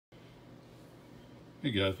Hey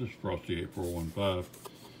guys, this is Frosty 8415.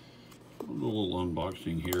 A little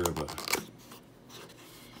unboxing here of a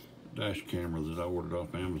dash camera that I ordered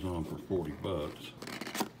off Amazon for 40 bucks.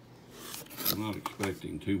 I'm not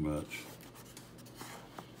expecting too much,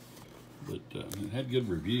 but it had good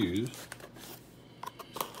reviews.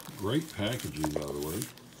 Great packaging, by the way.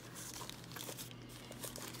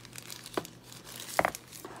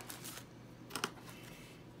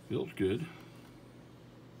 Feels good.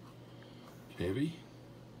 Heavy.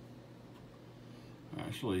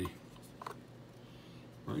 Actually,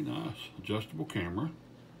 very nice. Adjustable camera.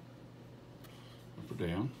 Up or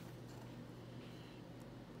down.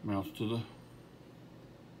 Mounts to the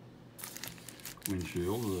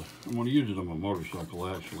windshield. I'm going to use it on my motorcycle,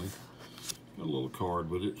 actually. Got a little card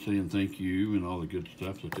with it saying thank you and all the good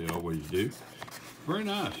stuff that they always do. Very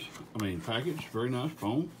nice. I mean, package, very nice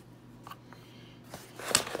foam.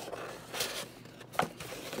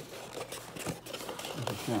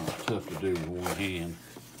 Kind of tough to do with one hand.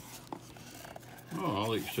 Oh,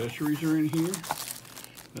 all the accessories are in here.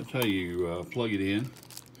 That's how you plug it in.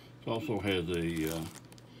 It also has a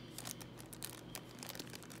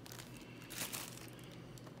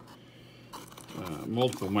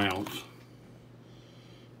multiple mounts.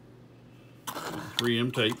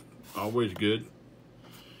 3M tape, always good.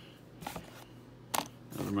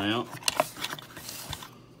 Another mount.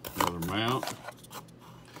 Another mount.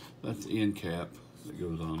 That's the end cap that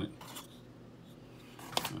goes on it.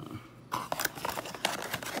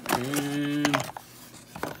 And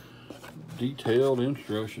detailed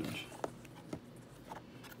instructions.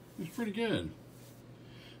 It's pretty good.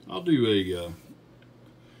 I'll do a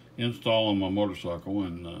install on my motorcycle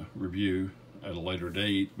and review at a later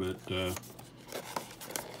date, but so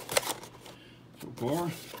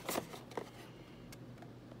far,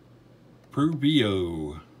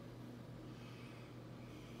 Pruveeo.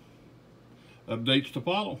 Updates to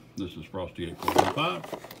follow. This is Frosty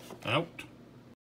 8415 out.